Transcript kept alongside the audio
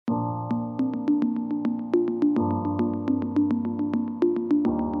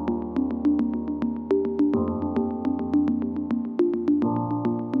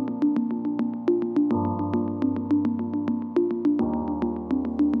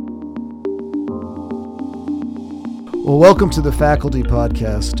Well, welcome to the Faculty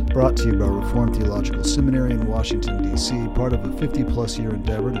Podcast, brought to you by Reformed Theological Seminary in Washington, D.C., part of a 50-plus year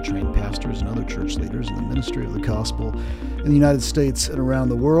endeavor to train pastors and other church leaders in the ministry of the gospel in the United States and around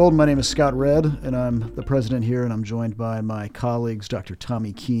the world. My name is Scott Redd, and I'm the president here, and I'm joined by my colleagues, Dr.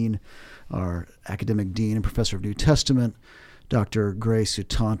 Tommy Keene, our academic dean and professor of New Testament, Dr. Gray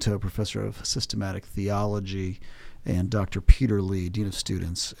Sutanto, professor of systematic theology, and Dr. Peter Lee, dean of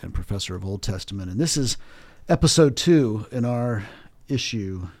students and professor of Old Testament. And this is Episode 2 in our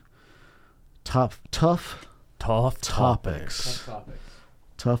issue, Tough Topics.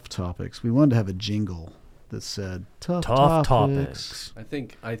 Tough Topics. We wanted to have a jingle that said Tough Topics. I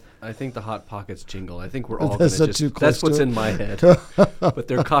think the Hot Pockets jingle. I think we're all going to just. That's what's in my head. But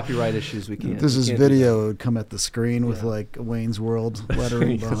there are copyright issues. We can't. This is video. It would come at the screen with like Wayne's World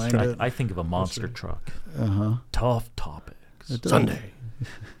lettering behind it. I think of a monster truck. Tough Topics. Sunday.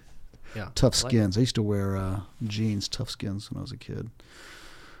 Yeah. Tough skins. I used to wear jeans, tough skins, when I was a kid.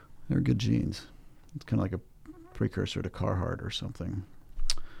 They were good jeans. It's kind of like a precursor to Carhartt or something.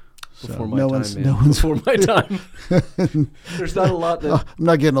 Before my time. There's not a lot that... I'm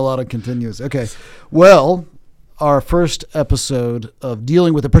not getting a lot of continuous. Okay. Well, our first episode of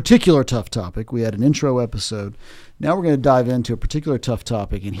dealing with a particular tough topic, we had an intro episode. Now we're going to dive into a particular tough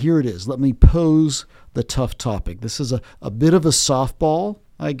topic, and here it is. Let me pose the tough topic. This is a bit of a softball,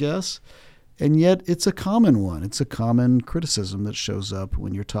 I guess, and yet it's a common one. It's a common criticism that shows up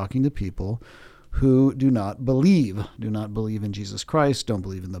when you're talking to people who do not believe in Jesus Christ, don't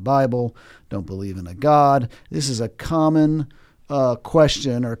believe in the Bible, don't believe in a God. This is a common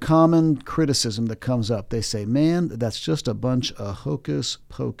question or common criticism that comes up. They say, man, that's just a bunch of hocus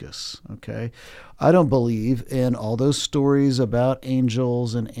pocus, okay? I don't believe in all those stories about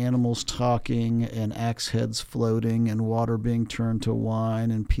angels and animals talking and axe heads floating and water being turned to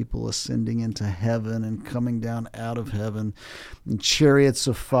wine and people ascending into heaven and coming down out of heaven and chariots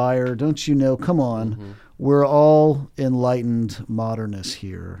of fire. Don't you know? Come on. Mm-hmm. We're all enlightened modernists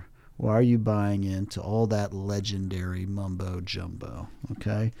here. Why are you buying into all that legendary mumbo jumbo?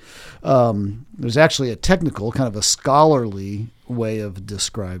 Okay. There's actually a technical, kind of a scholarly way of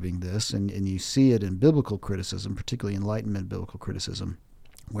describing this, and you see it in biblical criticism, particularly Enlightenment biblical criticism,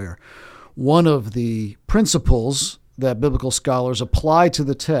 where one of the principles that biblical scholars apply to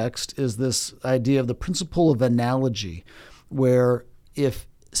the text is this idea of the principle of analogy, where if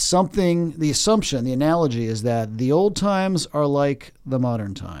the assumption, the analogy is that the old times are like the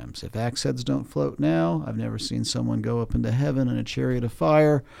modern times. If axe heads don't float now, I've never seen someone go up into heaven in a chariot of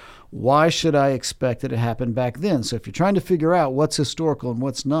fire. Why should I expect that it happened back then? So if you're trying to figure out what's historical and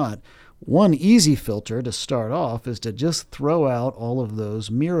what's not, one easy filter to start off is to just throw out all of those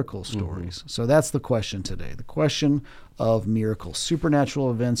miracle stories. Mm-hmm. So that's the question today, the question of miracles,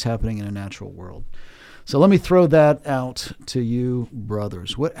 supernatural events happening in a natural world. So let me throw that out to you,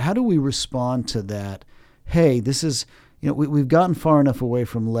 brothers. How do we respond to that? Hey, this is, we've gotten far enough away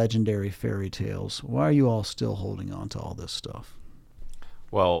from legendary fairy tales. Why are you all still holding on to all this stuff?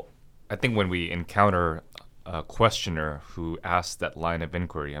 Well, I think when we encounter a questioner who asks that line of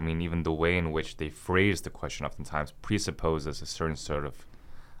inquiry, even the way in which they phrase the question oftentimes presupposes a certain sort of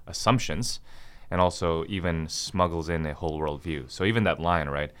assumptions and also even smuggles in a whole world view. So even that line,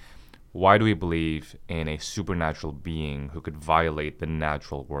 right? Why do we believe in a supernatural being who could violate the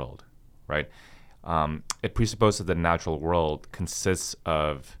natural world, right? It presupposes that the natural world consists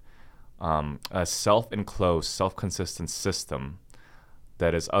of a self-enclosed, self-consistent system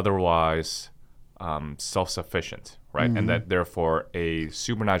that is otherwise self-sufficient, right? Mm-hmm. And that therefore a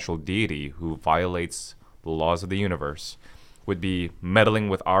supernatural deity who violates the laws of the universe would be meddling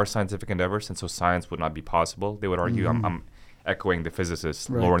with our scientific endeavors, and so science would not be possible. They would argue, mm-hmm. I'm echoing the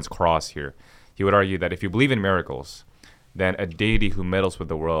physicist Lawrence Krauss here. He would argue that if you believe in miracles, then a deity who meddles with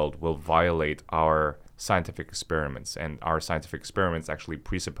the world will violate our scientific experiments, and our scientific experiments actually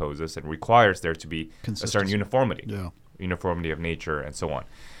presupposes and requires there to be a certain uniformity of nature and so on.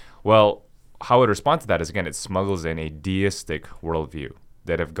 Well, how it would respond to that is, again, it smuggles in a deistic worldview,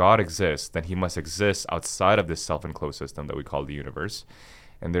 that if God exists, then he must exist outside of this self-enclosed system that we call the universe.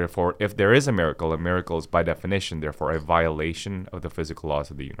 And therefore, if there is a miracle is by definition, therefore, a violation of the physical laws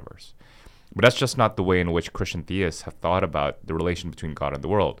of the universe. But that's just not the way in which Christian theists have thought about the relation between God and the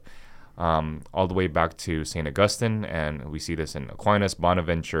world. All the way back to St. Augustine, and we see this in Aquinas,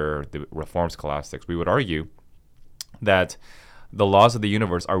 Bonaventure, the Reformed scholastics, we would argue that the laws of the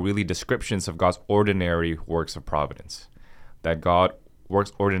universe are really descriptions of God's ordinary works of providence, that God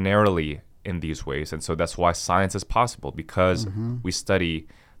works ordinarily in these ways. And so that's why science is possible, because we study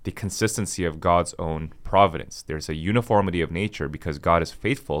the consistency of God's own providence. There's a uniformity of nature because God is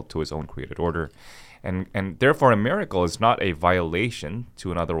faithful to his own created order. And therefore, a miracle is not a violation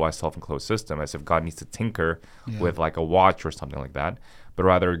to an otherwise self-enclosed system, as if God needs to tinker with like a watch or something like that, but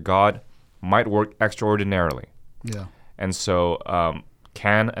rather God might work extraordinarily. Yeah. And so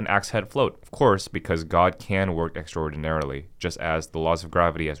can an axe head float? Of course, because God can work extraordinarily, just as the laws of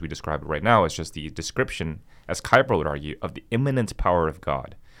gravity, as we describe it right now, is just the description, as Kuyper would argue, of the immanent power of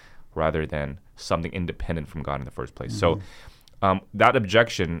God, rather than something independent from God in the first place. So that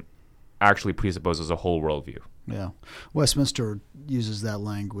objection actually presupposes a whole worldview. Yeah. Westminster uses that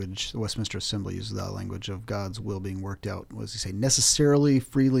language. The Westminster Assembly uses that language of God's will being worked out. What does he say? Necessarily,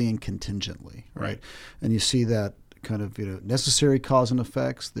 freely, and contingently. Right. And you see that kind of, necessary cause and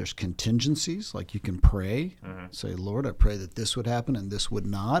effects. There's contingencies, like you can pray, say, Lord, I pray that this would happen and this would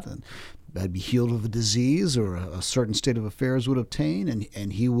not, and I'd be healed of a disease or a certain state of affairs would obtain,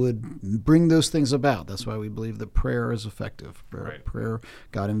 and he would bring those things about. That's why we believe that prayer is effective. Prayer,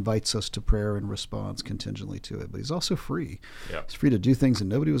 God invites us to prayer and responds contingently to it. But he's also free. Yeah. He's free to do things that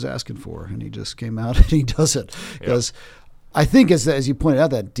nobody was asking for, and he just came out and he does it. Because I think, as you pointed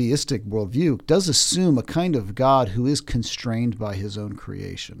out, that deistic worldview does assume a kind of God who is constrained by his own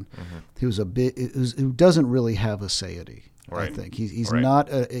creation, who doesn't really have a aseity. Right. I think he's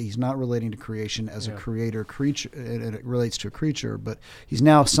not relating to creation as a creator creature, and it relates to a creature, but he's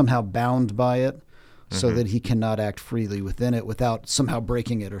now somehow bound by it, so that he cannot act freely within it without somehow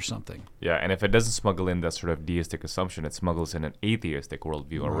breaking it or something. Yeah, and if it doesn't smuggle in that sort of deistic assumption, it smuggles in an atheistic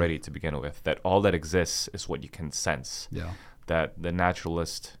worldview already to begin with. That all that exists is what you can sense. Yeah. That the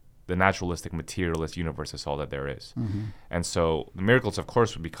naturalistic materialist universe is all that there is. And so the miracles, of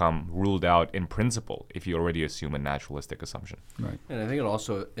course, would become ruled out in principle if you already assume a naturalistic assumption. Right. And I think it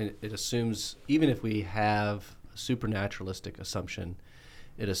also it assumes, even if we have a supernaturalistic assumption,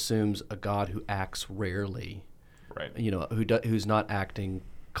 it assumes a God who acts rarely, right? Who's not acting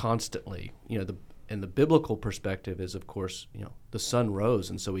constantly. And the biblical perspective is, of course, the sun rose,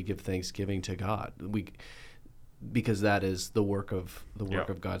 and so we give thanksgiving to God. Because that is the work of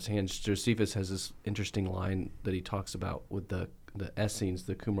God's hands. Josephus has this interesting line that he talks about with the Essenes,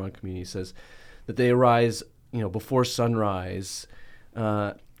 the Qumran community. He says that they arise, before sunrise,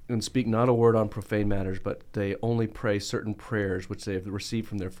 and speak not a word on profane matters, but they only pray certain prayers which they have received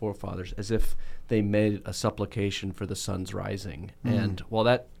from their forefathers, as if they made a supplication for the sun's rising. And while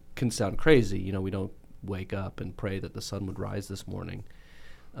that can sound crazy, we don't wake up and pray that the sun would rise this morning,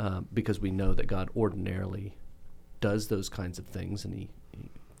 because we know that God ordinarily does those kinds of things, and he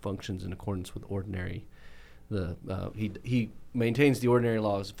functions in accordance with he maintains the ordinary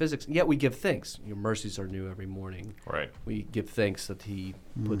laws of physics, and yet we give thanks. Your mercies are new every morning. Right. We give thanks that he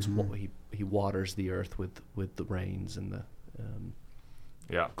puts he waters the earth with the rains, and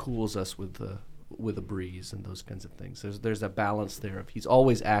cools us with a breeze, and those kinds of things. There's a balance there of he's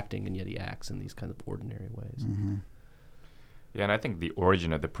always acting, and yet he acts in these kind of ordinary ways. Yeah, and I think the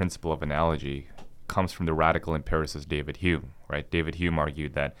origin of the principle of analogy comes from the radical empiricist David Hume, right? David Hume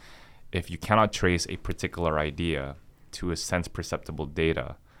argued that if you cannot trace a particular idea to a sense-perceptible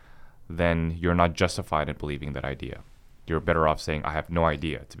data, then you're not justified in believing that idea. You're better off saying, I have no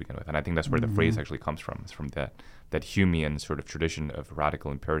idea, to begin with. And I think that's where the phrase actually comes from. It's from that Humean sort of tradition of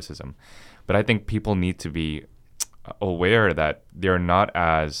radical empiricism. But I think people need to be aware that they're not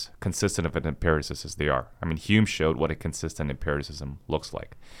as consistent of an empiricist as they are. I mean, Hume showed what a consistent empiricism looks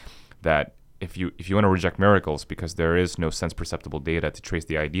like. That if you want to reject miracles because there is no sense-perceptible data to trace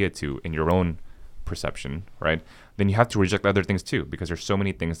the idea to in your own perception, right, then you have to reject other things too, because there's so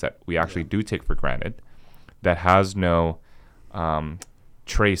many things that we actually do take for granted that has no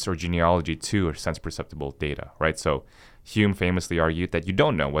trace or genealogy to or sense-perceptible data, right? So Hume famously argued that you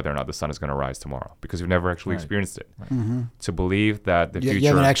don't know whether or not the sun is going to rise tomorrow because you've never actually experienced it. Right. To believe that the future... You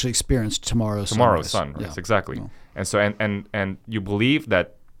haven't actually experienced tomorrow's sun. Right? Exactly. Yeah. And so and you believe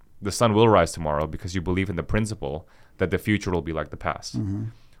that the sun will rise tomorrow because you believe in the principle that the future will be like the past.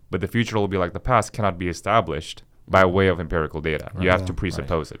 But the future will be like the past cannot be established by way of empirical data. Right. You have to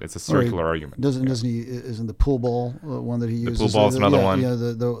presuppose it. It's a circular argument. Isn't the pool ball one that he uses? The pool ball is another one. Yeah,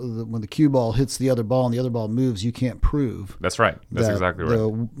 when the cue ball hits the other ball and the other ball moves, you can't prove. That's right. That's exactly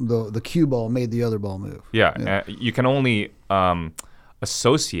right. The cue ball made the other ball move. Yeah. You can only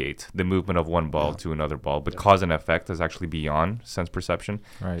associate the movement of one ball to another ball, but cause and effect is actually beyond sense perception.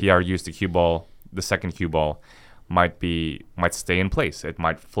 Right. He argues the cue ball, the second cue ball, might stay in place. It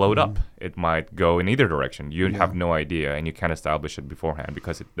might float up. It might go in either direction. You have no idea, and you can't establish it beforehand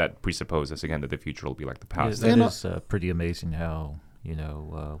because that presupposes again that the future will be like the past. That is pretty amazing how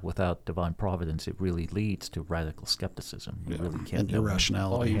without divine providence, it really leads to radical skepticism. You really can't and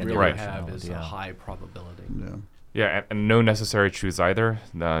irrationality. All you really have is a high probability. Yeah. Yeah, and no necessary truths either.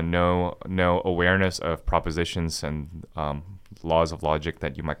 No awareness of propositions and laws of logic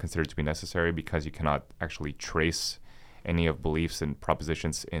that you might consider to be necessary, because you cannot actually trace any of beliefs and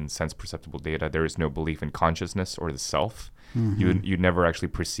propositions in sense-perceptible data. There is no belief in consciousness or the self. You never actually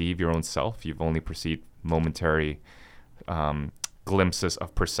perceive your own self. You've only perceived momentary glimpses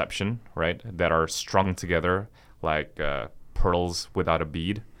of perception, right, that are strung together like pearls without a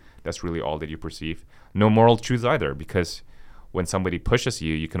bead. That's really all that you perceive. No moral truths either, because when somebody pushes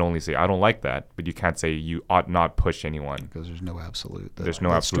you, you can only say, I don't like that, but you can't say you ought not push anyone. Because there's no absolute. There's no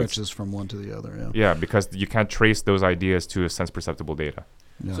that absolute. Stretches from one to the other, yeah. Yeah, because you can't trace those ideas to a sense-perceptible data.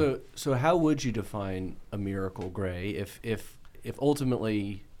 Yeah. So how would you define a miracle, Gray, if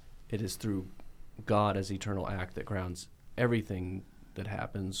ultimately it is through God as eternal act that grounds everything that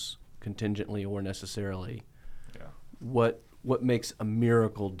happens contingently or necessarily? Yeah. What makes a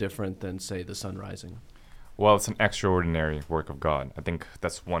miracle different than, say, the sun rising? Well, it's an extraordinary work of God. I think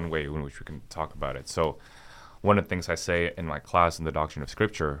that's one way in which we can talk about it. So one of the things I say in my class in the Doctrine of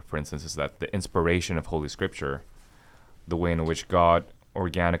Scripture, for instance, is that the inspiration of Holy Scripture, the way in which God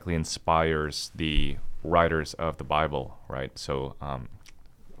organically inspires the writers of the Bible, right? So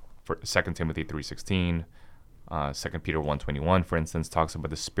for 2 Timothy 3:16, 2 Peter 1:21, for instance, talks about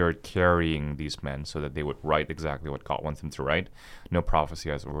the Spirit carrying these men so that they would write exactly what God wants them to write. No prophecy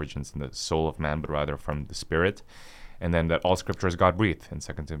has origins in the soul of man, but rather from the Spirit. And then that all Scripture is God-breathed in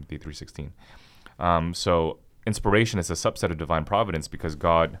 2 Timothy 3:16. So inspiration is a subset of divine providence, because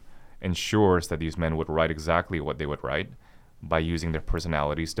God ensures that these men would write exactly what they would write by using their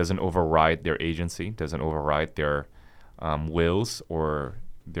personalities, doesn't override their agency, doesn't override their wills or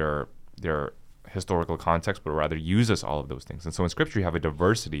their historical context, but rather uses all of those things. And so in Scripture, you have a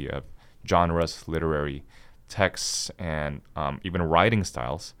diversity of genres, literary texts, and even writing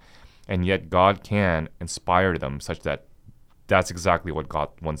styles, and yet God can inspire them such that that's exactly what God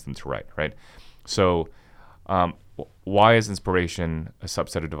wants them to write, right? So why is inspiration a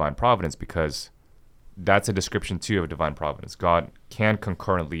subset of divine providence? Because that's a description, too, of divine providence. God can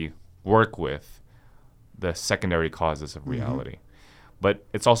concurrently work with the secondary causes of reality. But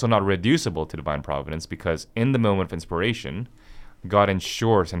it's also not reducible to divine providence, because in the moment of inspiration, God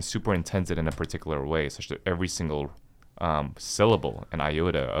ensures and superintends it in a particular way, such that every single syllable and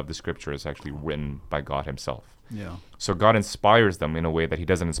iota of the Scripture is actually written by God himself. Yeah. So God inspires them in a way that he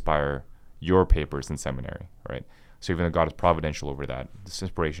doesn't inspire your papers in seminary, right? So even though God is providential over that, this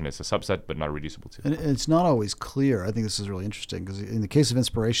inspiration is a subset, but not reducible to. And it's not always clear. I think this is really interesting, because in the case of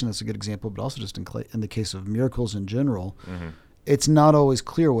inspiration, that's a good example, but also just in the case of miracles in general, it's not always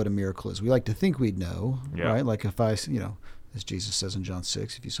clear what a miracle is. We like to think we'd know, right? Like if I, as Jesus says in John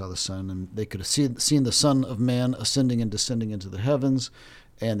 6, if you saw the Son, and they could have seen the Son of Man ascending and descending into the heavens,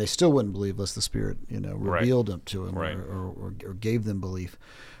 and they still wouldn't believe unless the Spirit, revealed them to them or gave them belief.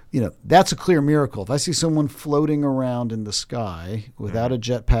 That's a clear miracle. If I see someone floating around in the sky without a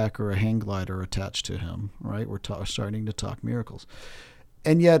jetpack or a hang glider attached to him, right? We're starting to talk miracles.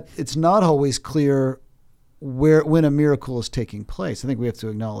 And yet it's not always clear when a miracle is taking place. I think we have to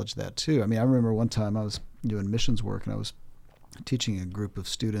acknowledge that too. I mean, I remember one time I was doing missions work, and I was teaching a group of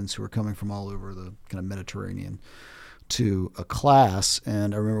students who were coming from all over the kind of Mediterranean to a class,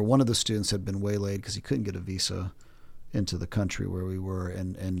 and I remember one of the students had been waylaid because he couldn't get a visa into the country where we were,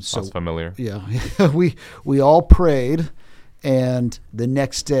 and so Sounds familiar. Yeah, we all prayed, and the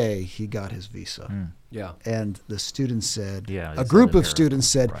next day he got his visa. Yeah, and the students said, Yeah, a group of students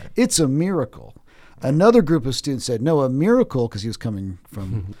said, right. It's a miracle. Another group of students said, no, a miracle, because he was coming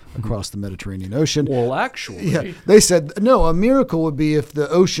from across the Mediterranean Ocean. Well, actually, Yeah, they said, no, a miracle would be if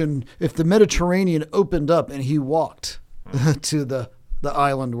the Mediterranean opened up and he walked to the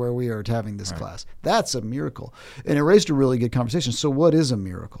island where we are having this class. That's a miracle. And it raised a really good conversation. So what is a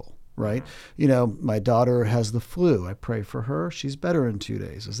miracle, right? My daughter has the flu. I pray for her. She's better in 2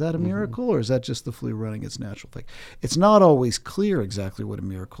 days. Is that a miracle, or is that just the flu running its natural thing? It's not always clear exactly what a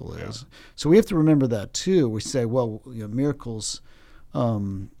miracle is. So we have to remember that too. We say, well, miracles,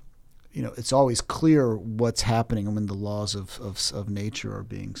 it's always clear what's happening when the laws of nature are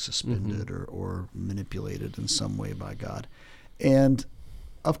being suspended or manipulated in some way by God. And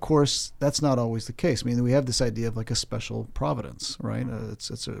of course, that's not always the case. I mean, we have this idea of like a special providence, right?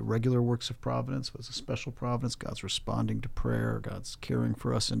 It's a regular works of providence, but it's a special providence. God's responding to prayer. God's caring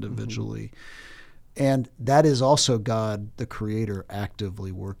for us individually. And that is also God, the Creator,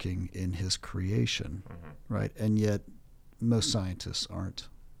 actively working in his creation, right? And yet most scientists aren't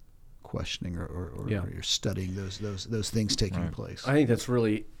questioning or you're studying those things taking place. I think that's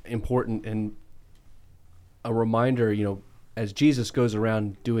really important, and a reminder, as Jesus goes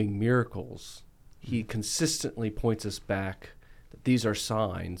around doing miracles, he consistently points us back that these are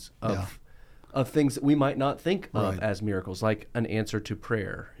signs of things that we might not think of as miracles, like an answer to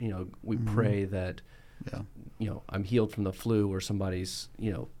prayer. We pray that, I'm healed from the flu, or somebody's,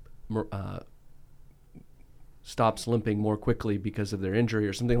 stops limping more quickly because of their injury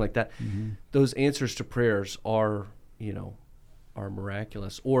or something like that. Those answers to prayers are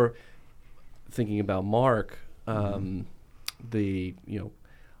miraculous. Or thinking about Mark, I'm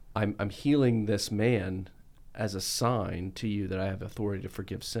healing this man as a sign to you that I have authority to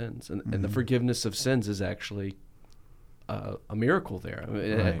forgive sins. And the forgiveness of sins is actually a miracle there. I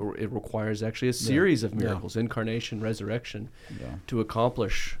mean, it requires actually a series of miracles, incarnation, resurrection, to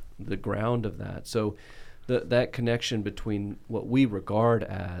accomplish the ground of that. So that connection between what we regard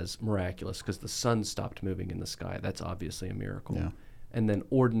as miraculous, because the sun stopped moving in the sky, that's obviously a miracle, and then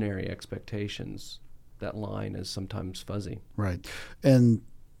ordinary expectations, that line is sometimes fuzzy. Right. And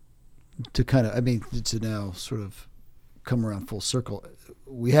to now sort of come around full circle,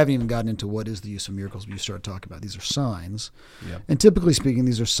 we haven't even gotten into what is the use of miracles, but you start talking about these are signs. Yeah. And typically speaking,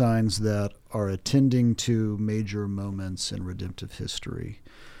 these are signs that are attending to major moments in redemptive history.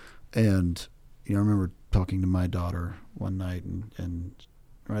 And, I remember talking to my daughter one night, and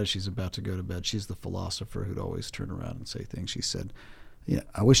right as she's about to go to bed, she's the philosopher who'd always turn around and say things. She said,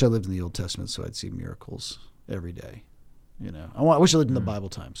 I wish I lived in the Old Testament so I'd see miracles every day. I wish I lived in the Bible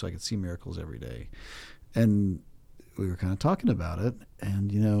time so I could see miracles every day. And we were kind of talking about it,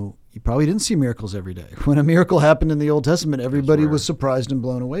 and you probably didn't see miracles every day. When a miracle happened in the Old Testament, everybody was surprised and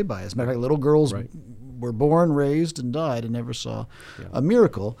blown away by it. As a matter of fact, little girls were born, raised, and died and never saw a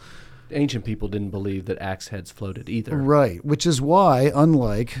miracle. Ancient people didn't believe that axe heads floated either. Right, which is why,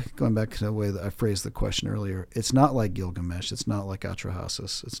 unlike, going back to the way that I phrased the question earlier, it's not like Gilgamesh, it's not like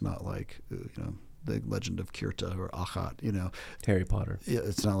Atrahasis, it's not like, the legend of Kirta or Achat, Harry Potter. Yeah,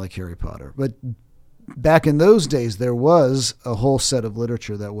 it's not like Harry Potter. But back in those days, there was a whole set of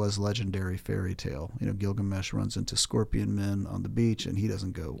literature that was legendary fairy tale. Gilgamesh runs into scorpion men on the beach, and he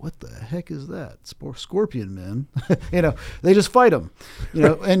doesn't go, "What the heck is that? Scorpion men?" They just fight them.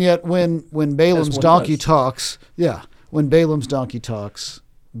 And yet when Balaam's donkey talks, Balaam's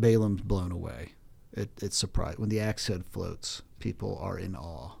Balaam's blown away. It's surprised. When the axe head floats, people are in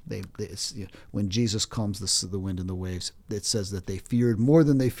awe. When Jesus calms the wind and the waves, it says that they feared more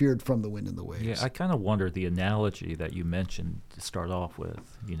than they feared from the wind and the waves. Yeah, I kind of wonder the analogy that you mentioned to start off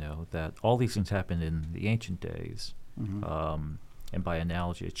with, that all these things happened in the ancient days, and by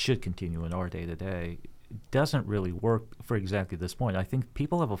analogy, it should continue in our day-to-day. It doesn't really work for exactly this point. I think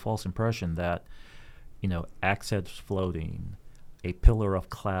people have a false impression that, axe heads floating, a pillar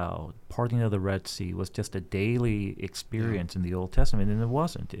of cloud, parting of the Red Sea was just a daily experience in the Old Testament, and it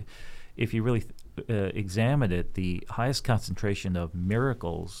wasn't. If you really examine it, the highest concentration of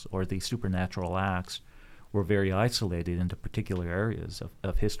miracles or the supernatural acts were very isolated into particular areas of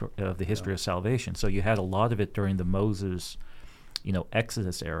the history of salvation. So you had a lot of it during the Moses,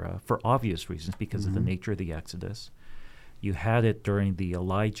 Exodus era for obvious reasons because of the nature of the Exodus. You had it during the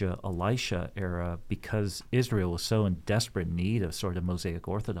Elijah-Elisha era because Israel was so in desperate need of sort of Mosaic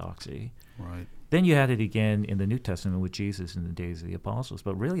orthodoxy. Right. Then you had it again in the New Testament with Jesus in the days of the apostles.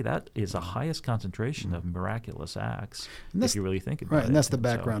 But really that is the highest concentration of miraculous acts, if you really think about it. Right, and that's the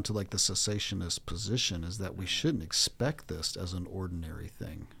background to the cessationist position, is that we shouldn't expect this as an ordinary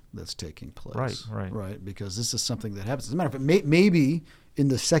thing that's taking place. Right, because this is something that happens. As a matter of fact, maybe in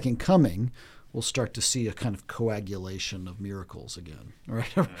the second coming, we'll start to see a kind of coagulation of miracles again,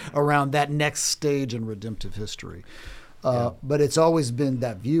 right? Around that next stage in redemptive history. But it's always been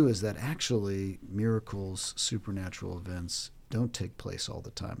that view, is that actually miracles, supernatural events don't take place all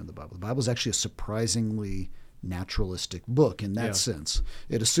the time in the Bible. The Bible is actually a surprisingly naturalistic book in that sense.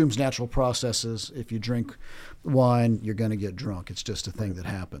 It assumes natural processes. If you drink wine, you're going to get drunk. It's just a thing that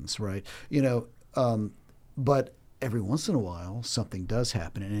happens, right? But every once in a while, something does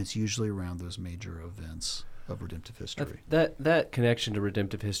happen, and it's usually around those major events of redemptive history. That connection to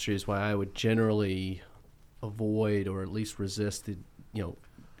redemptive history is why I would generally avoid, or at least resist,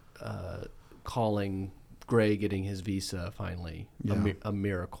 calling Gray getting his visa finally a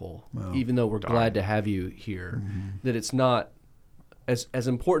miracle. Well, even though we're glad to have you here, that it's not as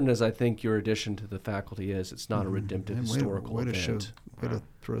important as I think your addition to the faculty is. It's not a redemptive historical event. Way to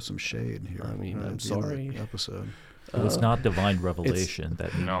throw some shade here. I mean, I'm sorry. Episode. It was not divine revelation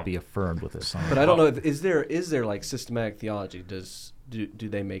that needed to be affirmed with a sign. But I don't know. Is there like systematic theology? Do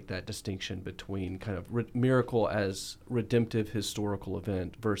they make that distinction between kind of miracle as redemptive historical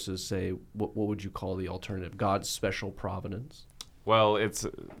event versus, say, what would you call the alternative, God's special providence? Well, this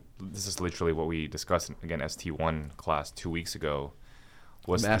is literally what we discussed in, again, ST1 class 2 weeks ago.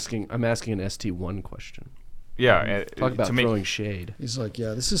 was I'm asking an ST1 question. Yeah, Talk about throwing shade. He's like,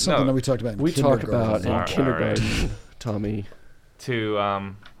 yeah, this is something that we talked about in we talk about in All right. kindergarten, Tommy.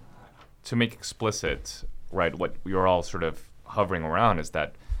 To make explicit, right, what we are all sort of hovering around is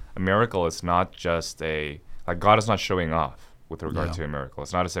that a miracle is not just God is not showing off with regard to a miracle.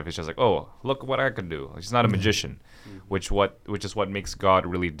 It's not as if it's just like, oh, look what I could do. He's not a magician, which is what makes God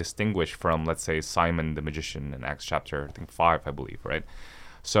really distinguished from, let's say, Simon the magician in Acts chapter 5, I believe, right?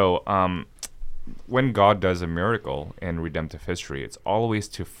 So when God does a miracle in redemptive history, it's always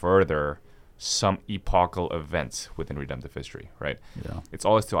to further some epochal events within redemptive history, right? Yeah. It's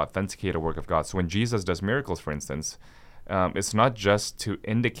always to authenticate a work of God. So when Jesus does miracles, for instance, it's not just to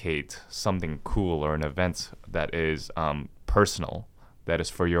indicate something cool or an event that is personal, that is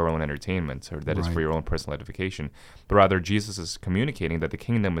for your own entertainment or that is for your own personal edification, but rather Jesus is communicating that the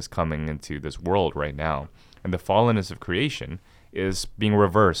kingdom is coming into this world right now, and the fallenness of creation is being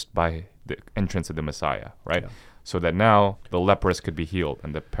reversed by the entrance of the Messiah, right? Yeah. So that now the leprous could be healed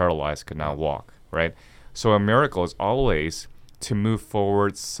and the paralyzed could now walk, right? So a miracle is always to move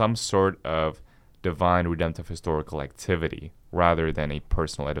forward some sort of divine redemptive historical activity rather than a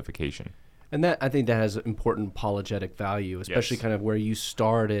personal edification. And that, I think that has important apologetic value, especially kind of where you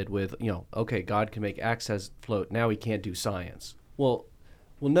started with, okay, God can make access float. Now he can't do science. Well,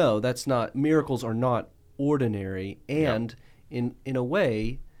 no, that's not. Miracles are not ordinary. And in a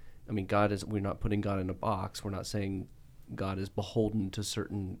way, I mean, we're not putting God in a box. We're not saying God is beholden to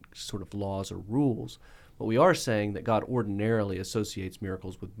certain sort of laws or rules. But we are saying that God ordinarily associates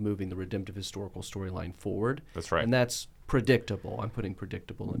miracles with moving the redemptive historical storyline forward. That's right. And that's predictable. I'm putting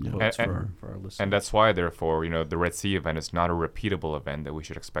predictable in quotes for our listeners. And that's why, therefore, the Red Sea event is not a repeatable event that we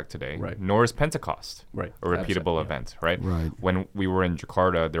should expect today. Right. Nor is Pentecost a repeatable event, right? Right. When we were in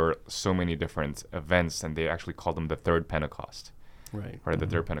Jakarta, there were so many different events, and they actually called them the third Pentecost. Right. The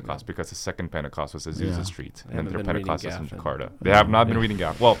third Pentecost, because the second Pentecost was Azusa Street, and the third Pentecost was in Jakarta. And they have not been reading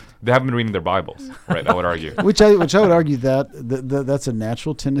Gaff. Well, they haven't been reading their Bibles, right? I would argue. Which I would argue that's a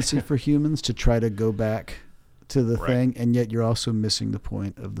natural tendency for humans to try to go back to the thing, and yet you're also missing the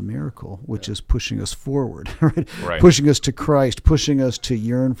point of the miracle, which is pushing us forward, right? Pushing us to Christ, pushing us to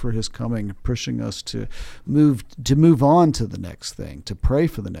yearn for his coming, pushing us to move on to the next thing, to pray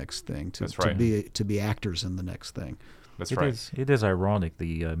for the next thing, to be actors in the next thing. That's right. It is ironic.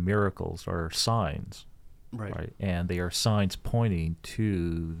 The miracles are signs, right? And they are signs pointing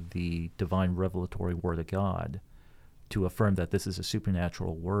to the divine revelatory word of God to affirm that this is a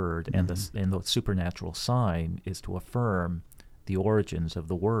supernatural word, and the supernatural sign is to affirm the origins of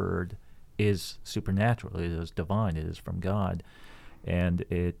the word is supernatural, it is divine, it is from God. And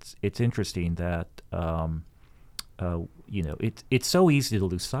it's interesting that it's so easy to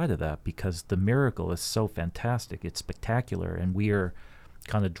lose sight of that because the miracle is so fantastic, it's spectacular, and we are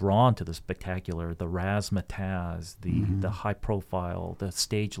kind of drawn to the spectacular, the razzmatazz, the high profile, the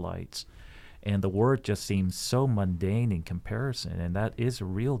stage lights. And the word just seems so mundane in comparison, and that is a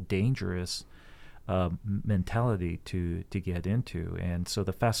real dangerous mentality to get into. And so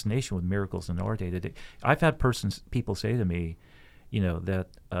the fascination with miracles in our day-to-day, I've had people say to me, that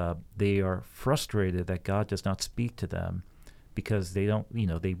they are frustrated that God does not speak to them because they don't,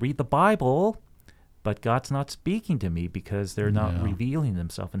 they read the Bible, but God's not speaking to me because they're not revealing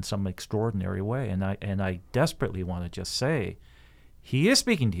himself in some extraordinary way. And I desperately want to just say, he is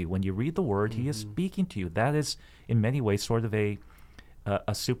speaking to you. When you read the word, he is speaking to you. That is, in many ways, sort of a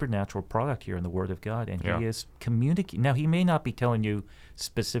supernatural product here in the Word of God. And he is communicating. Now, he may not be telling you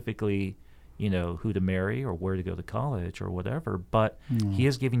specifically, who to marry or where to go to college or whatever, but he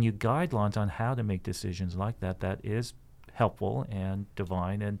is giving you guidelines on how to make decisions like that. That is helpful and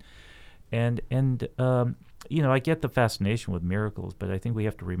divine. And I get the fascination with miracles, but I think we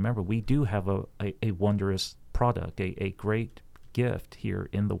have to remember we do have a wondrous product, a great gift here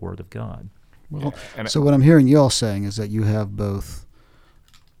in the Word of God. Well, so what I'm hearing you all saying is that you have both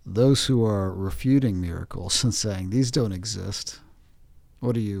those who are refuting miracles and saying these don't exist.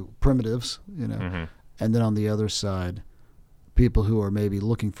 What are you, primitives, And then on the other side, people who are maybe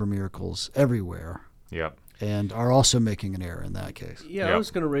looking for miracles everywhere. Yep. And are also making an error in that case. Yeah, I was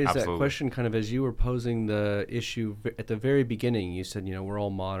going to raise that question kind of as you were posing the issue at the very beginning. You said, we're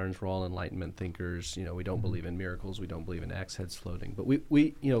all moderns, we're all Enlightenment thinkers. We don't believe in miracles, we don't believe in axe heads floating. But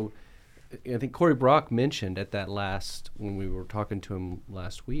we I think Corey Brock mentioned at that when we were talking to him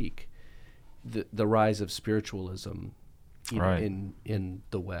last week, the rise of spiritualism, in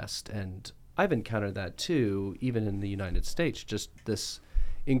the West, and I've encountered that too, even in the United States. Just this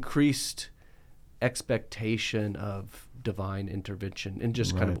increased expectation of divine intervention in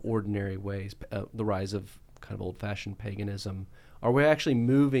just kind of ordinary ways, the rise of kind of old-fashioned paganism, are we actually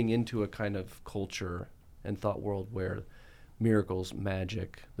moving into a kind of culture and thought world where miracles,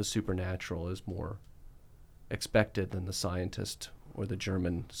 magic, the supernatural is more expected than the scientist or the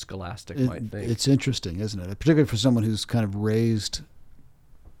German scholastic might think? It's interesting, isn't it? Particularly for someone who's kind of raised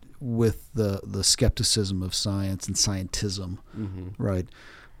with the skepticism of science and scientism, right?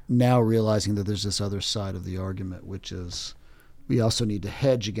 Now realizing that there's this other side of the argument, which is we also need to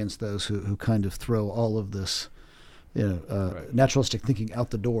hedge against those who kind of throw all of this, naturalistic thinking out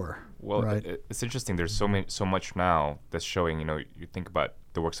the door. Well, right? It's interesting. There's so much now that's showing. You think about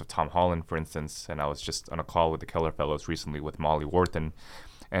the works of Tom Holland, for instance, and I was just on a call with the Keller Fellows recently with Molly Wharton,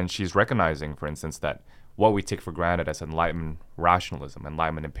 and she's recognizing, for instance, that what we take for granted as Enlightenment rationalism,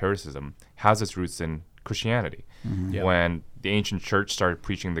 Enlightenment empiricism, has its roots in Christianity. Yeah. When the ancient church started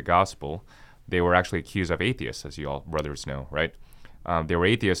preaching the gospel, they were actually accused of atheists, as you all brothers know, right? They were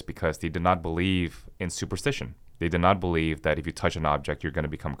atheists because they did not believe in superstition. They did not believe that if you touch an object, you're going to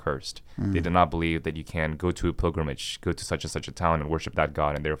become cursed. They did not believe that you can go to a pilgrimage, go to such and such a town and worship that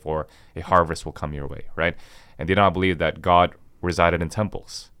God, and therefore a harvest will come your way, right? And they did not believe that God resided in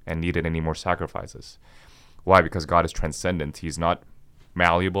temples and needed any more sacrifices. Why? Because God is transcendent. He's not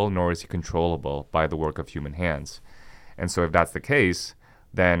malleable, nor is he controllable by the work of human hands. And so if that's the case,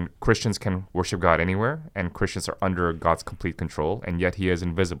 then Christians can worship God anywhere, and Christians are under God's complete control, and yet he is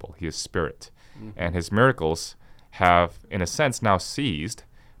invisible. He is spirit. And his miracles have, in a sense, now ceased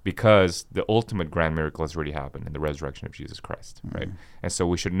because the ultimate grand miracle has already happened in the resurrection of Jesus Christ, right? And so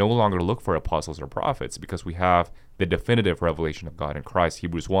we should no longer look for apostles or prophets because we have the definitive revelation of God in Christ.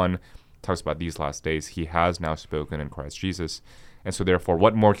 Hebrews 1 talks about these last days. He has now spoken in Christ Jesus. And so therefore,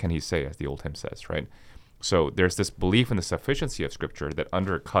 what more can he say, as the old hymn says, right? So there's this belief in the sufficiency of Scripture that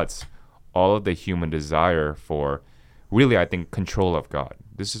undercuts all of the human desire for, really, I think, control of God.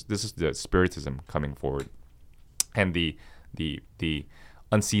 This is the Spiritism coming forward, and the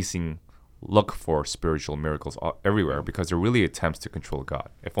unceasing look for spiritual miracles everywhere, because they're really attempts to control God.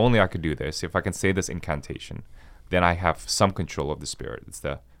 If only I could do this, if I can say this incantation, then I have some control of the Spirit. It's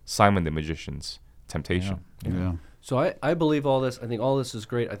the Simon the magician's temptation. Yeah. So I believe all this. I think all this is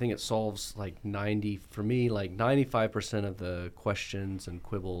great. I think it solves like 95% of the questions and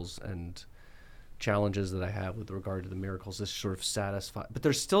quibbles and challenges that I have with regard to the miracles. Is sort of satisfied. But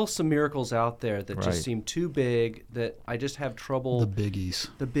there's still some miracles out there that just seem too big that I just have trouble.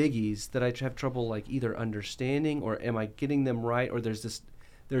 The biggies that I have trouble like either understanding, or am I getting them right, or there's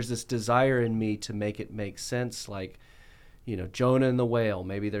this desire in me to make it make sense, like, Jonah and the whale.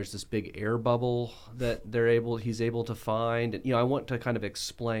 Maybe there's this big air bubble that he's able to find. And, I want to kind of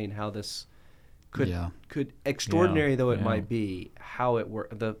explain how this could extraordinary though it might be, how it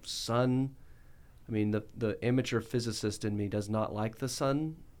works. The sun, I mean, the amateur physicist in me does not like the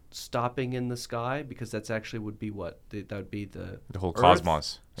sun stopping in the sky, because that's actually would be that would be the whole Earth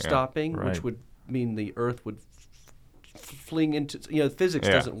cosmos stopping, which would mean the Earth would fling into, physics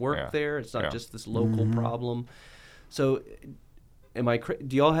doesn't work there. It's not just this local problem. So,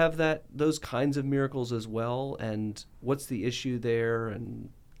 do y'all have those kinds of miracles as well? And what's the issue there? And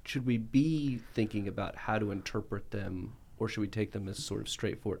should we be thinking about how to interpret them, or should we take them as sort of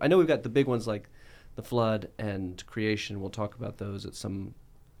straightforward? I know we've got the big ones like the flood and creation. We'll talk about those at some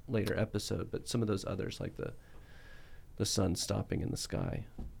later episode. But some of those others, like the sun stopping in the sky.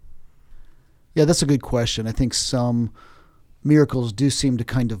 Yeah, that's a good question. I think some miracles do seem to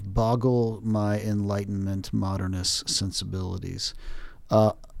kind of boggle my Enlightenment modernist sensibilities.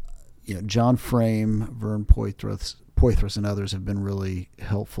 John Frame, Vern Poythress, and others have been really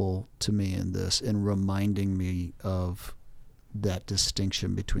helpful to me in this, in reminding me of that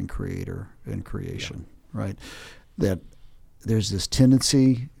distinction between creator and creation, right? That there's this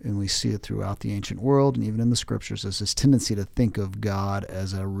tendency, and we see it throughout the ancient world and even in the scriptures, there's this tendency to think of God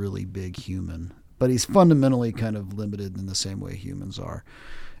as a really big human. But he's fundamentally kind of limited in the same way humans are,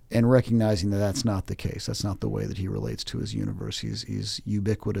 and recognizing that that's not the case. That's not the way that he relates to his universe. He's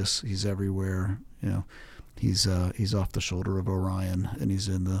ubiquitous. He's everywhere. He's off the shoulder of Orion, and he's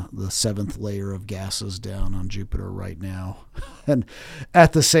in the seventh layer of gases down on Jupiter right now. And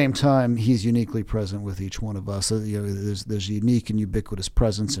at the same time, he's uniquely present with each one of us. There's unique and ubiquitous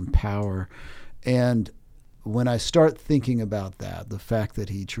presence and power, and when I start thinking about that, the fact that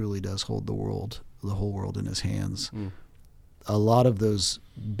he truly does hold the whole world in his hands, a lot of those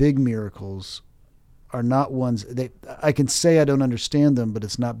big miracles are not ones I can say I don't understand them, but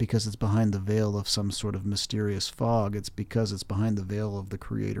it's not because it's behind the veil of some sort of mysterious fog. It's because it's behind the veil of the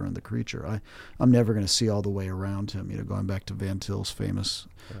creator and the creature. I'm never going to see all the way around him. Going back to Van Til's famous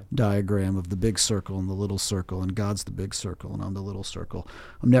diagram of the big circle and the little circle, and God's the big circle and I'm the little circle.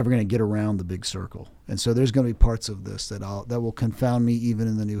 I'm never going to get around the big circle. And so there's going to be parts of this that will confound me even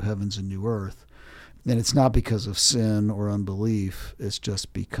in the new heavens and new earth. And it's not because of sin or unbelief. It's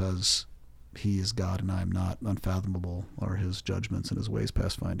just because he is God and I am not. Unfathomable are his judgments and his ways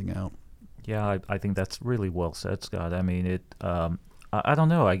past finding out. Yeah, I think that's really well said, Scott. I mean, I don't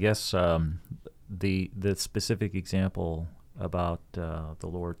know. I guess the specific example about the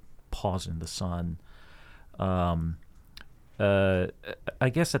Lord pausing the sun, I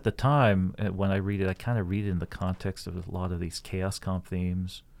guess at the time when I read it, I kind of read it in the context of a lot of these chaos comp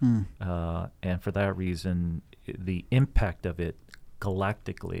themes. And for that reason, the impact of it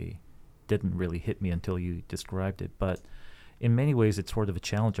galactically didn't really hit me until you described it. But in many ways, it's sort of a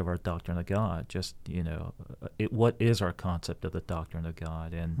challenge of our doctrine of God. Just, what is our concept of the doctrine of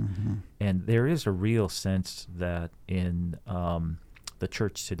God? And there is a real sense that in the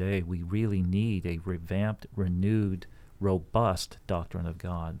church today, we really need a revamped, renewed, robust doctrine of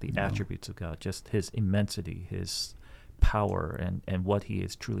God, the attributes of God, just his immensity, his power, and what he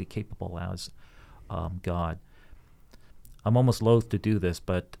is truly capable as God. I'm almost loath to do this,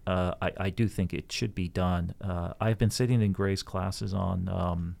 but I do think it should be done. I've been sitting in Gray's classes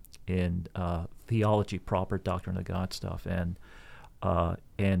on in theology proper, doctrine of God stuff, and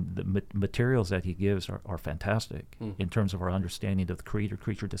the materials that he gives are fantastic in terms of our understanding of the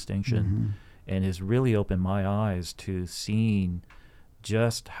creator-creature distinction, and has really opened my eyes to seeing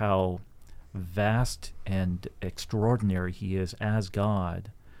just how vast and extraordinary he is as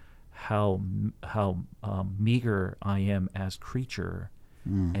God, how meager I am as creature,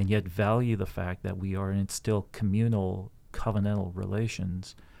 and yet value the fact that we are in still communal, covenantal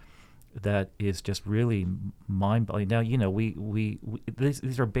relations. That is just really mind-boggling. Now,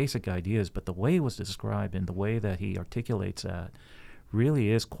 these are basic ideas, but the way it was described and the way that he articulates that really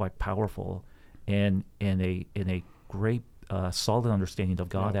is quite powerful, and in a great solid understanding of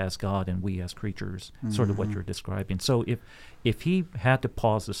God as God and we as creatures, sort of what you're describing. So if he had to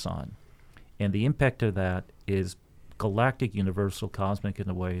pause the sun, and the impact of that is galactic, universal, cosmic in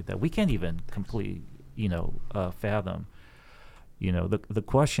a way that we can't even completely, fathom. The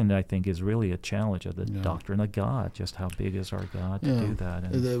question, I think, is really a challenge of the doctrine of God. Just how big is our God to do that?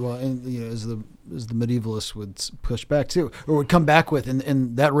 As the medievalists would push back too, or would come back with,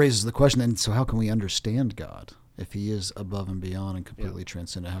 and that raises the question. And so, how can we understand God if he is above and beyond and completely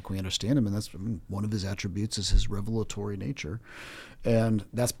transcendent? How can we understand him? And that's one of his attributes is his revelatory nature, and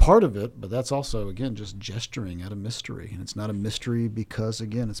that's part of it. But that's also, again, just gesturing at a mystery, and it's not a mystery because,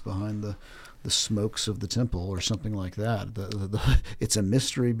 again, it's behind the smokes of the temple or something like that. It's a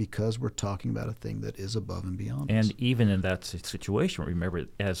mystery because we're talking about a thing that is above and beyond us. And even in that situation, remember,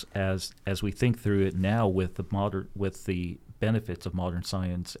 as we think through it now with the benefits of modern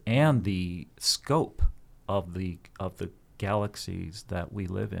science and the scope of the galaxies that we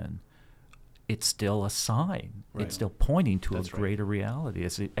live in, it's still a sign. Right. It's still pointing to a greater reality.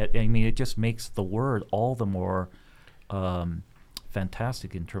 It just makes the word all the more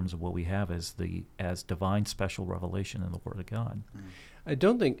fantastic in terms of what we have as divine special revelation in the Word of God. I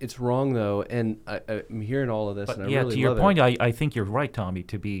don't think it's wrong though, and I'm hearing all of this, but and I really love it. To your point, I think you're right, Tommy.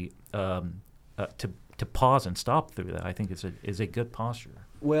 To be to pause and stop through that, I think is a good posture.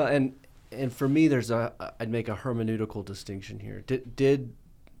 Well, and for me, I'd make a hermeneutical distinction here.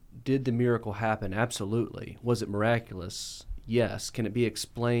 Did the miracle happen? Absolutely. Was it miraculous? Yes. Can it be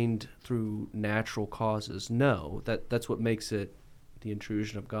explained through natural causes? No. That's what makes it the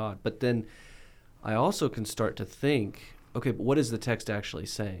intrusion of God. But then I also can start to think, okay, but what is the text actually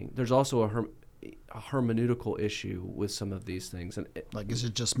saying? There's also a hermeneutical issue with some of these things. And is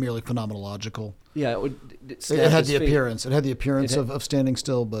it just merely phenomenological? Yeah. It had the appearance. It had the appearance of standing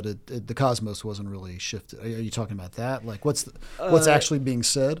still, but the cosmos wasn't really shifted. Are you talking about that? Like what's actually being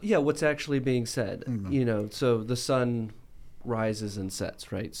said? Yeah, what's actually being said. So the sun rises and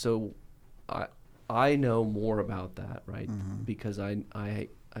sets, right? So I know more about that, right? Because I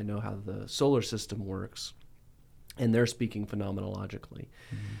know how the solar system works, and they're speaking phenomenologically.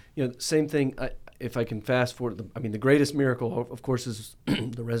 Same thing. If I can fast forward, the greatest miracle, of course, is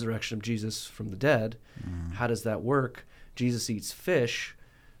the resurrection of Jesus from the dead. How does that work? Jesus eats fish.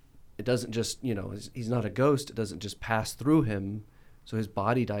 It doesn't just, he's not a ghost. It doesn't just pass through him. So his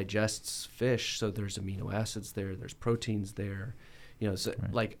body digests fish. So there's amino acids there. There's proteins there.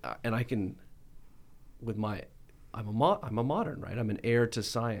 And I can, with my I'm a modern, right? I'm an heir to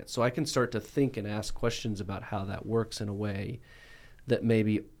science. So I can start to think and ask questions about how that works in a way that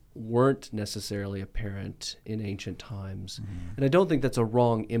maybe weren't necessarily apparent in ancient times. And I don't think that's a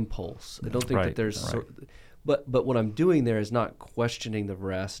wrong impulse. I don't think that there's but what I'm doing there is not questioning the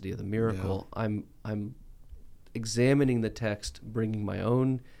veracity of the miracle. I'm examining the text, bringing my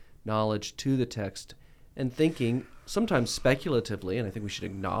own knowledge to the text, and thinking sometimes speculatively, and I think we should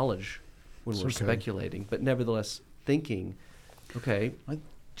acknowledge when we're speculating, but nevertheless thinking, okay,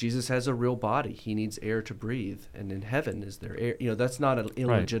 Jesus has a real body. He needs air to breathe, and in heaven is there air? That's not an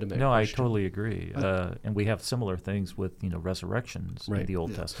illegitimate No, question. I totally agree. And we have similar things with resurrections in the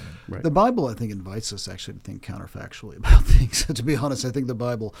Old Testament. Right. The Bible, I think, invites us actually to think counterfactually about things. To be honest, I think the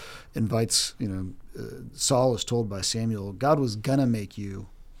Bible invites. Saul is told by Samuel, God was gonna make you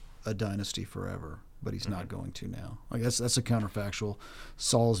a dynasty forever, but he's not going to now. I guess that's a counterfactual.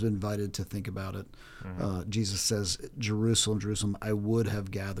 Saul's been invited to think about it. Jesus says, Jerusalem, Jerusalem, I would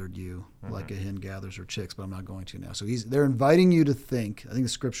have gathered you like a hen gathers her chicks, but I'm not going to now. So they're inviting you to think. I think the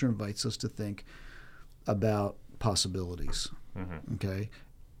Scripture invites us to think about possibilities, okay?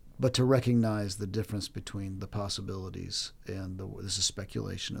 But to recognize the difference between the possibilities and this is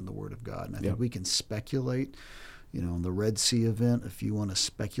speculation in the Word of God. And I think we can speculate. In the Red Sea event, if you want to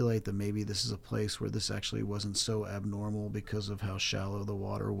speculate that maybe this is a place where this actually wasn't so abnormal because of how shallow the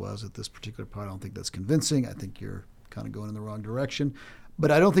water was at this particular part, I don't think that's convincing. I think you're kind of going in the wrong direction.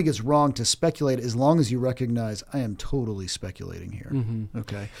 But I don't think it's wrong to speculate as long as you recognize I am totally speculating here.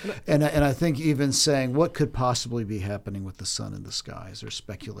 Okay? And I think even saying what could possibly be happening with the sun in the skies, there's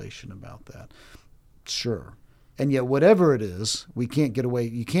speculation about that. Sure. And yet whatever it is, we can't get away.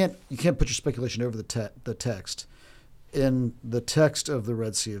 You can't put your speculation over the text. In the text of the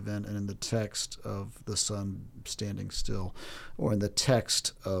Red Sea event and in the text of the sun standing still, or in the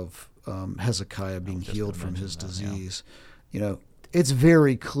text of Hezekiah being healed from his disease, it's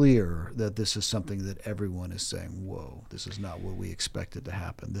very clear that this is something that everyone is saying, whoa, this is not what we expected to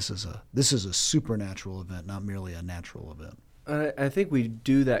happen. This is a supernatural event, not merely a natural event. I think we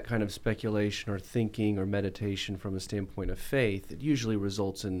do that kind of speculation or thinking or meditation from a standpoint of faith. It usually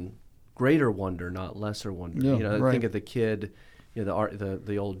results in greater wonder, not lesser wonder. I think of the kid,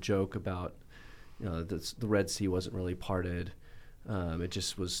 the old joke about the Red Sea wasn't really parted. It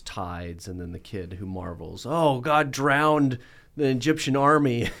just was tides, and then the kid who marvels, oh, God drowned the Egyptian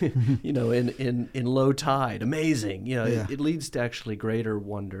army, in low tide. Amazing. It leads to actually greater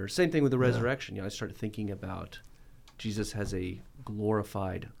wonder. Same thing with the resurrection. I started thinking about Jesus has a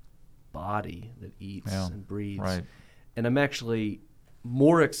glorified body that eats and breathes. Right. And I'm actually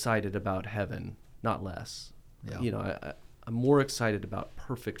more excited about heaven, not less. I'm more excited about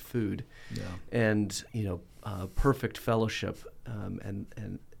perfect food and perfect fellowship,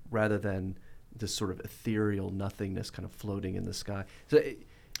 and rather than this sort of ethereal nothingness kind of floating in the sky. So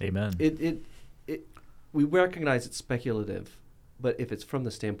Amen. We recognize it's speculative, but if it's from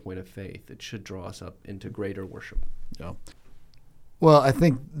the standpoint of faith, it should draw us up into greater worship. Yeah. Well, I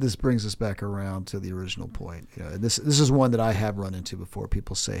think this brings us back around to the original point. This is one that I have run into before.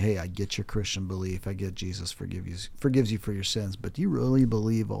 People say, hey, I get your Christian belief. I get Jesus forgives you for your sins. But do you really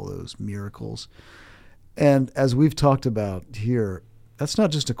believe all those miracles? And as we've talked about here, that's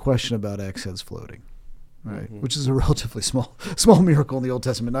not just a question about axe heads floating, right? Which is a relatively small miracle in the Old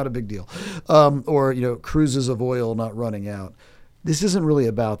Testament, not a big deal. Or cruises of oil not running out. This isn't really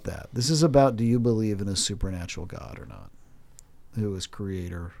about that. This is about, do you believe in a supernatural God or not, who is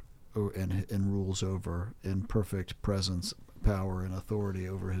creator and rules over in perfect presence, power, and authority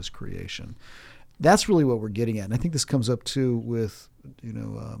over his creation. That's really what we're getting at. And I think this comes up too with,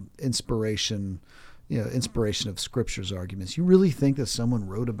 inspiration of Scripture's arguments. You really think that someone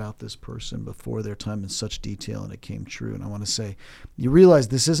wrote about this person before their time in such detail and it came true? And I want to say, you realize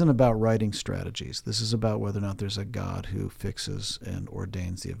this isn't about writing strategies. This is about whether or not there's a God who fixes and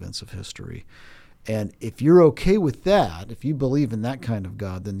ordains the events of history. And if you're okay with that, if you believe in that kind of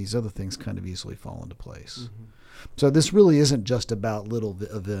God, then these other things kind of easily fall into place. So this really isn't just about little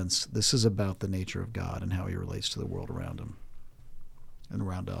events. This is about the nature of God and how he relates to the world around him and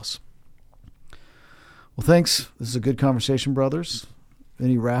around us. Well, thanks. This is a good conversation, brothers.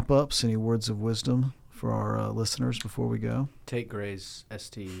 Any wrap-ups, any words of wisdom for our listeners before we go? Take Gray's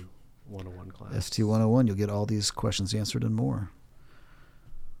ST 101 class. ST 101, you'll get all these questions answered and more.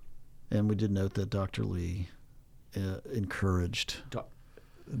 And we did note that Dr. Lee encouraged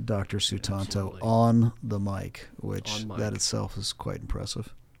Dr. Sutanto on the mic, which that itself is quite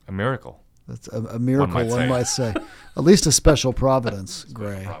impressive. A miracle. That's a miracle, one might say. At least a special providence,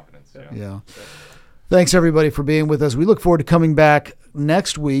 Gray. Providence, yeah. Thanks, everybody, for being with us. We look forward to coming back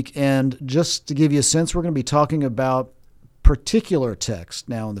next week, and just to give you a sense, we're going to be talking about particular text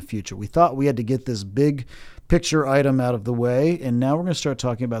now in the future. We thought we had to get this big picture item out of the way, and now we're going to start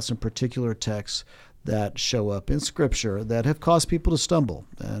talking about some particular texts that show up in Scripture that have caused people to stumble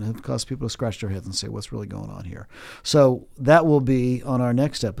and have caused people to scratch their heads and say, what's really going on here? So that will be on our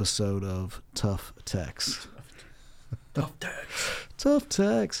next episode of Tough Text. Tough text. Tough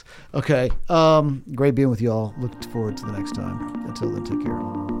text. Okay. Great being with you all. Look forward to the next time. Until then, take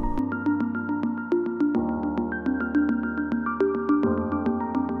care.